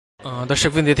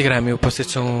दर्शकवृन्द, यतिखेर हामी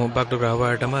उपस्थित छौँ बागडोग्रा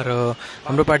हवाअड्डामा र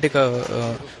हाम्रो पार्टीका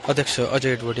अध्यक्ष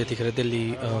अजय एडवर्ड यतिखेर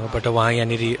दिल्लीबाट उहाँ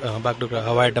यहाँनिर बागडोग्रा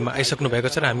हवाअड्डामा आइसक्नु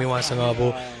भएको छ र हामी उहाँसँग अब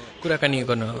कुराकानी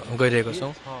गर्न गइरहेको छौँ।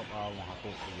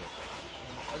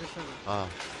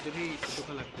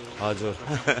 हजुर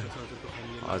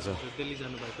हजुर दिल्ली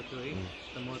जानुभएको थियो है,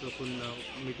 महत्त्वपूर्ण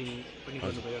मिटिङ पनि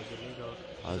गर्नुभयो हजुरले र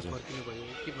हजुर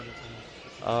फर्किनुभयो, के भन्न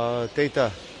चाहनुहुन्छ? त्यही त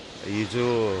हिजो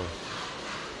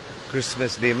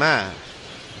क्रिसमस डेमा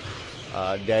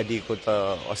ड्याडीको त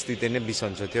अस्ति नै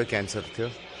बिसन्चो थियो, क्यान्सर थियो।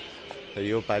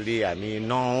 यो पालि हामी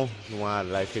नहौँ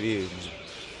उहाँहरूलाई, फेरि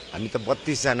हामी त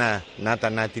 32 जना नाता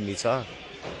नातिनी छ,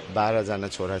 12 जना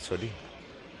छोराछोरी,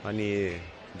 अनि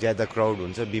ज्यादा क्राउड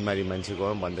हुन्छ बिमारी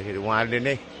मान्छेको भन्दाखेरि उहाँहरूले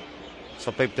नै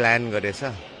सबै प्लान गरेछ,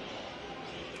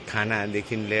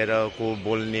 खानादेखि लिएर को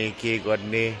बोल्ने के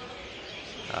गर्ने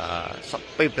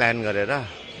सबै प्लान गरेर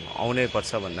आउनै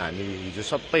पर्छ भन्दा हामी हिजो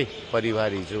सबै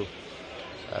परिवार हिजो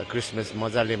क्रिसमस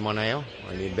मजाले मनायौँ।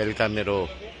 अनि बेलुका मेरो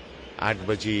 8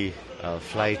 बजी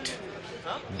फ्लाइट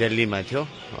दिल्लीमा थियो।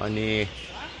 अनि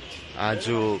आज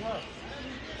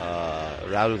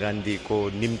राहुल गान्धीको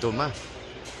निम्तोमा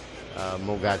म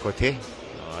गएको थिएँ।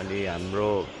 अनि हाम्रो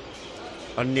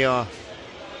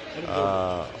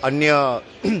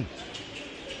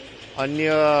अन्य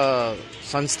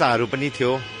संस्थाहरू पनि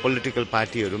थियो, पोलिटिकल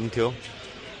पार्टीहरू पनि थियो।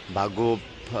 भागो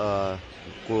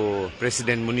को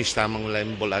प्रेसिडेन्ट मुनिश तामाङलाई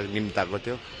पनि निम्ताएको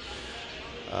थियो।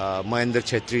 महेन्द्र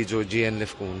छेत्री जो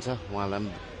जिएनएफ को हुन्छ उहाँलाई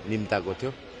पनि निम्ताएको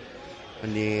थियो।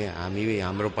 अनि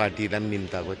हाम्रो पार्टीलाई पनि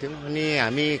निम्ताएको थियो। अनि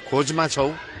हामी खोजमा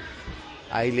छौँ,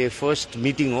 अहिले फर्स्ट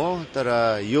मिटिङ हो,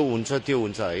 तर यो हुन्छ त्यो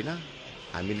हुन्छ होइन।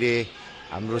 हामीले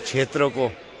हाम्रो क्षेत्रको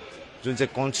जुन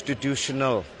चाहिँ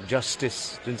कन्स्टिट्युसनल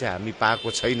जस्टिस जुन चाहिँ हामी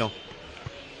पाएको छैनौँ,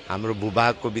 हाम्रो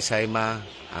भूभागको विषयमा,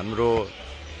 हाम्रो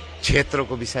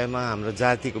क्षेत्रको विषयमा, हाम्रो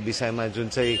जातिको विषयमा जुन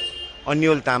चाहिँ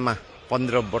अन्योलतामा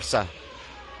 15 वर्ष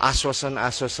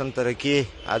आश्वासन तर के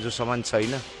आजसम्म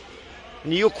छैन।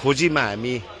 अनि यो खोजीमा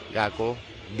हामी गएको।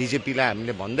 बिजेपीलाई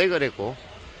हामीले भन्दै गरेको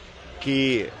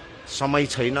कि समय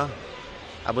छैन,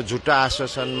 अब झुट्टा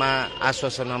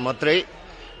आश्वासनमा मात्रै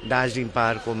दार्जिलिङ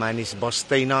पहाडको मानिस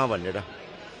बस्दैन भनेर।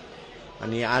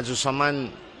 अनि आजसम्म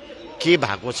के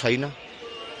भएको छैन।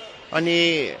 अनि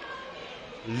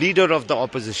लिडर अफ द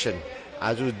अपोजिसन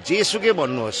आज जेसुकै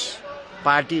भन्नुहोस्,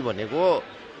 पार्टी भनेको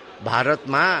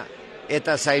भारतमा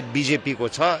यता साइड बिजेपीको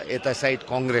छ, यता साइड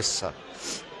कांग्रेस छ।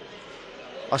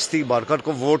 अस्ति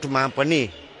भर्खरको भोटमा पनि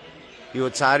यो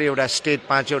 4 स्टेट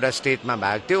 5 स्टेटमा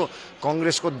भएको थियो,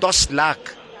 कांग्रेसको 10 लाख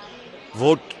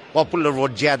भोट, पपुलर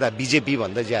भोट ज्यादा, बिजेपी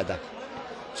भन्दा ज्यादा।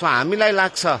 सो हामीलाई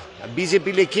लाग्छ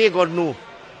बिजेपीले के गर्नु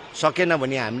सकेन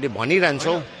भने हामीले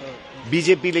भनिरहन्छौँ,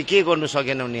 बिजेपीले के गर्नु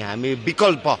सकेन भने हामी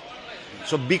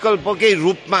विकल्पकै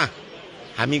रूपमा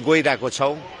हामी गइरहेको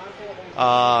छौँ।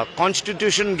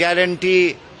 कन्स्टिट्युसन ग्यारेन्टी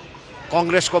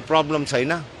कांग्रेसको प्रब्लम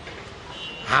छैन।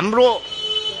 हाम्रो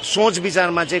सोच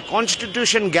विचारमा चाहिँ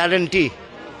constitution guarantee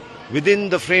within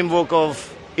the framework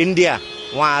of India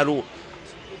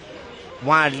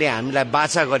उहाँहरूले हामीलाई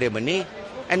बाचा गरे भने,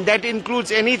 and that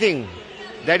includes anything,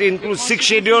 that includes 6th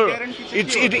schedule,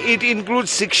 it includes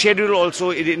 6th schedule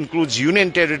also, it includes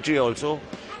union territory also,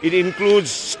 it includes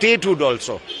statehood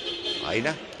also,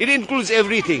 हैन, it includes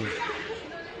everything.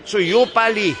 So यो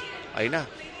पाली हैन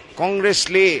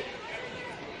कांग्रेसले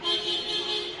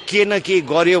के न के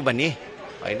गर्यो भने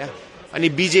हैन, अनि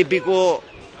बीजेपी को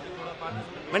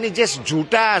अनि जस्ट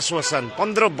झुटा आश्वासन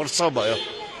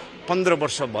 15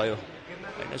 वर्ष भयो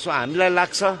हैन। सो हामीलाई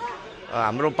लाग्छ,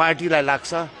 हाम्रो पार्टीलाई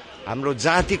लाग्छ, हाम्रो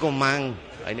जातिको माग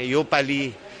हैन, यो पालि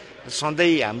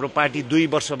सधैँ हाम्रो पार्टी 2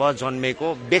 वर्ष भयो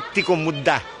जन्मेको, व्यक्तिको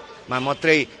मुद्दामा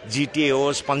मात्रै जिटिए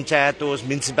होस्, पञ्चायत होस्,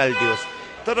 म्युनिसिपालिटी होस्,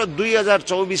 तर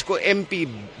 2024 को एमपी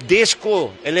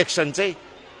देशको इलेक्सन चाहिँ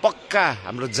पक्का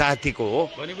हाम्रो जातिको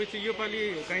हो। भनेपछि यो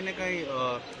पालि कहीं न कहीं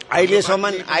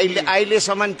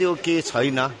अहिलेसम्म त्यो के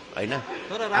छैन हैन।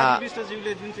 तर राजु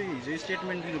विष्टज्यूले जुन चाहिँ हिजो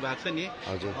स्टेटमेन्ट दिनु भएको छ नि,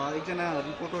 एकजना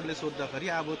रिपोर्टरले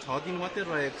सोद्धाखेरि अब 6 दिन मात्रै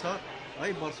रहेको छ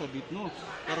है वर्ष बित्नु,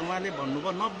 तर उहाँले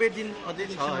भन्नुभयो 90 दिन अझै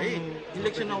छ है,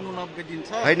 इलेक्सन आउनु 90 दिन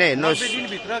छ, 90 दिन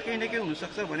भित्र केही न केही हुन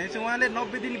सक्छ भनेपछि उहाँले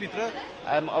 90 दिन भित्र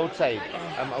आई एम आउटसाइड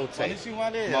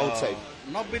उहाँले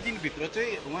 90 दिन भित्र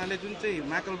चाहिँ उहाँले जुन चाहिँ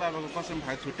माकल बाबाको कसम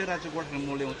खाएको छुट्टै राज्य गोर्खाल्यान्ड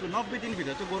म ल्याउँछु, 90 दिन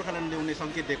भित्र चाहिँ गोर्खाल्यान्ड ल्याउने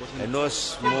संकेत दिएको छ।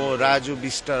 हेर्नुहोस्, म राजु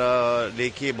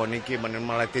विष्टले के भने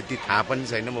मलाई त्यति थाहा पनि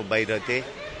छैन, म बाहिर थिएँ,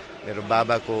 मेरो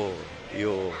बाबाको यो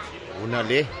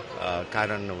हुनाले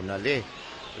कारण हुनाले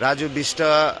राजु विष्ट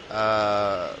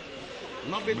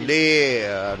ले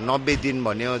 90 दिन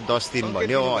भन्यो, 10 दिन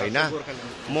भन्यो हैन।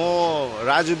 म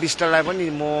राजु विष्टलाई पनि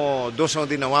म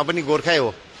दोस्राउँदिनँ, उहाँ पनि गोर्खै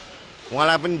हो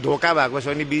उहाँलाई पनि धोका भएको छ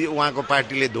भने उहाँको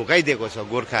पार्टीले धोकै दिएको छ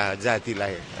गोर्खा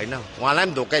जातिलाई होइन, उहाँलाई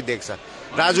पनि धोकै दिएको छ।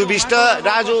 Raju Bista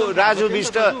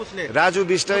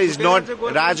is not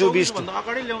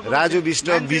Raju Bista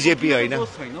BJP होइन,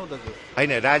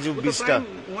 Raju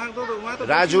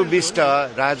Bista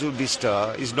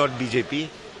is not BJP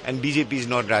and BJP is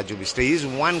not Raju Vista. He is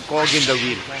one cog in the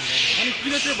wheel.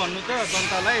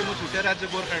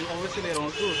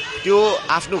 त्यो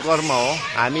आफ्नो कर्म हो,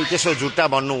 हामी त्यसो झुट्टा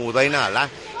भन्नु हुँदैन होला।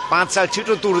 5 साल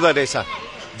छिटो तुर्दो रहेछ।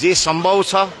 जे सम्भव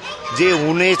छ, जे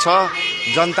हुने छ,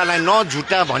 जनतालाई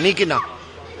नझुट्टा भनिकिन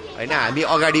हैन हामी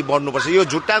अगाडि बढ्नुपर्छ। यो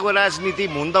झुट्टाको राजनीति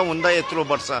हुँदा यत्रो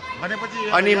वर्ष।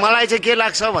 अनि मलाई चाहिँ के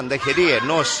लाग्छ भन्दाखेरि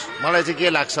हेर्नुहोस्, मलाई चाहिँ के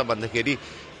लाग्छ भन्दाखेरि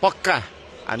पक्का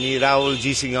हामी राहुल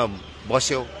जीसँग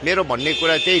बस्यो। मेरो भन्ने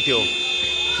कुरा त्यही थियो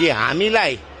कि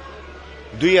हामीलाई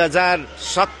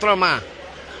 2017 मा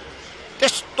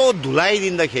त्यस्तो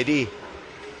धुलाइदिँदाखेरि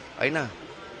हैन,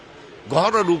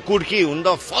 घरहरू कुर्की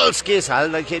हुँदा फल्स केस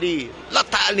हाल्दाखेरि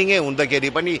लतालिङे हुँदाखेरि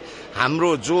पनि हाम्रो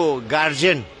जो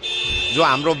गार्जियन, जो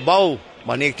हाम्रो बाउ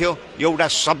भनेको थियो, एउटा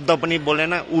शब्द पनि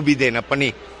बोलेन, उभिँदैन पनि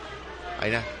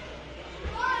हैन।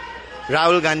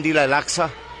 राहुल गान्धीलाई लाग्छ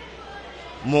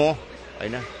म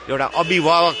हैन एउटा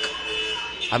अभिभावक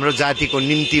हाम्रो जातिको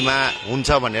निम्तिमा हुन्छ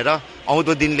भनेर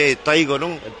आउँदो दिनले तय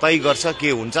गर्छ के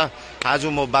हुन्छ। आज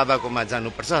म बाबाकोमा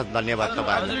जानुपर्छ। धन्यवाद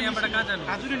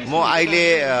तपाईहरुलाई। म अहिले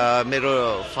मेरो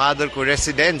फादरको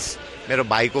रेसिडेन्स, मेरो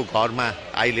भाइको घरमा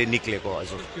अहिले निक्लेको।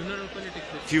 हजुर,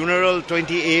 फ्युनरल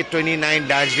 28-29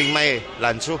 दार्जिलिङमै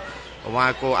लान्छु।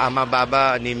 उहाँको आमा बाबा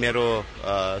अनि मेरो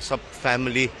सब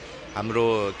फ्यामिली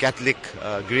हाम्रो क्याथोलिक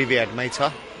ग्रेभयार्डमै छ।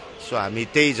 सो हामी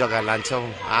त्यही जग्गा लान्छौँ,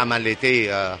 आमाले त्यही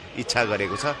इच्छा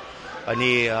गरेको छ।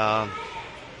 अनि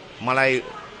मलाई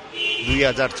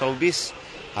 2024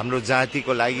 हाम्रो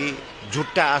जातिको लागि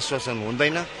झुट्टा आश्वासन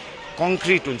हुँदैन,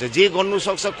 कङ्क्रिट हुन्छ। जे गर्नु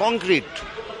सक्छ कङ्क्रिट,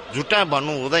 झुट्टा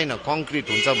भन्नु हुँदैन, कङ्क्रिट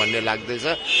हुन्छ भन्ने लाग्दैछ।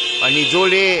 अनि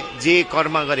जसले जे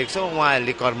कर्म गरेको छ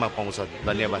उहाँहरूले कर्म पाउँछ।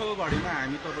 धन्यवाद।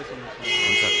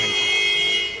 हुन्छ, थ्याङ्क यू।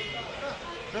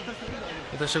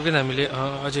 दर्शकबिन हामीले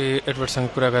अजय एडवर्डसँग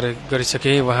कुरा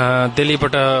गरिसके। उहाँ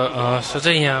दिल्लीबाट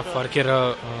सोझै यहाँ फर्केर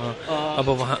अब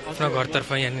उहाँ आफ्नो घरतर्फ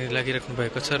यहाँनिर लागिराख्नु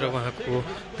भएको छ र उहाँको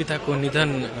पिताको निधन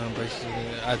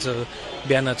आज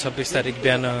बिहान 26 तारिक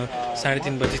बिहान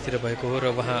 3:30 बजीतिर भएको हो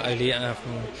र उहाँ अहिले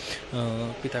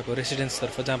आफ्नो पिताको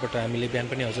रेसिडेन्सतर्फ, जहाँबाट हामीले बिहान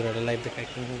पनि हजुरहरूलाई लाइभ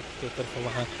देखाएको त्योतर्फ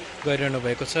उहाँ गइरहनु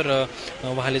भएको छ। र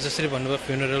उहाँले जसरी भन्नुभयो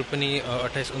फ्युनरल पनि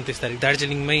 28-29 तारिक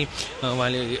दार्जिलिङमै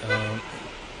उहाँले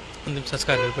अन्तिम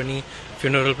संस्कारहरू पनि,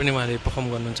 फ्युनरल पनि उहाँले पर्फर्म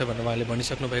गर्नुहुन्छ भनेर उहाँले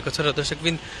भनिसक्नु भएको छ। र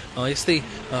दर्शकबिन यस्तै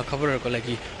खबरहरूको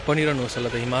लागि बनिरहनुहोस्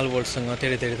होला। त हिमाल वर्ल्डसँग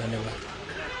धेरै धेरै धन्यवाद।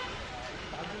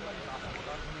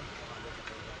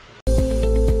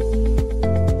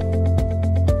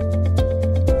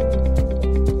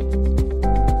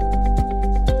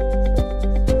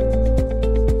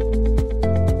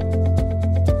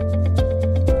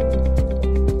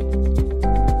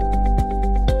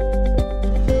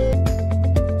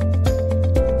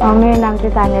 मेरो नाम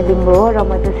चाहिँ तान्या लिम्बू हो र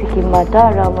म चाहिँ सिक्किमबाट,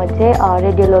 र म चाहिँ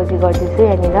रेडियोलोजी गर्दैछु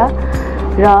यहाँनिर।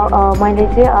 र मैले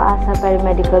चाहिँ आशा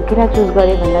प्यारामेडिकल किन चुज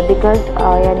गरेँ भन्दा बिकज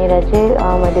यहाँनिर चाहिँ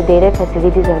मैले धेरै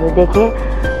फेसिलिटिजहरू देखेँ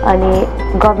अनि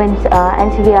गभर्मेन्ट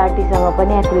एनसिबिआरटीसँग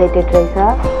पनि एफिलिएटेड रहेछ,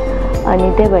 अनि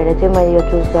त्यही भएर चाहिँ मैले यो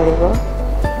चुज गरेको।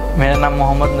 मेरा नाम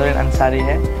मोहम्मद नूरिन अंसारी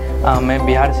है, मैं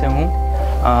बिहार से हूँ।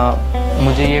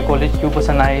 मुझे ये कॉलेज क्यों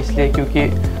पसंद आया, इसलिए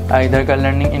क्योंकि इधर का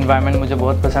लर्निंग इन्वायरमेंट मुझे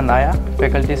बहुत पसंद आया,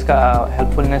 फैकल्टीज़ का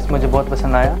हेल्पफुलनेस मुझे बहुत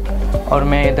पसंद आया और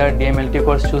मैं इधर DMLT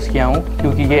कोर्स चूज़ किया हूँ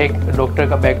क्योंकि ये एक डॉक्टर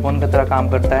का बैकबोन की तरह काम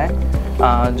करता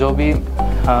है। जो भी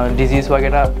डिजीज़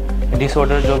वगैरह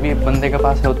डिसऑर्डर जो भी बंदे के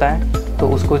पास होता है तो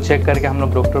उसको चेक करके हम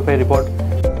लोग डॉक्टर पे रिपोर्ट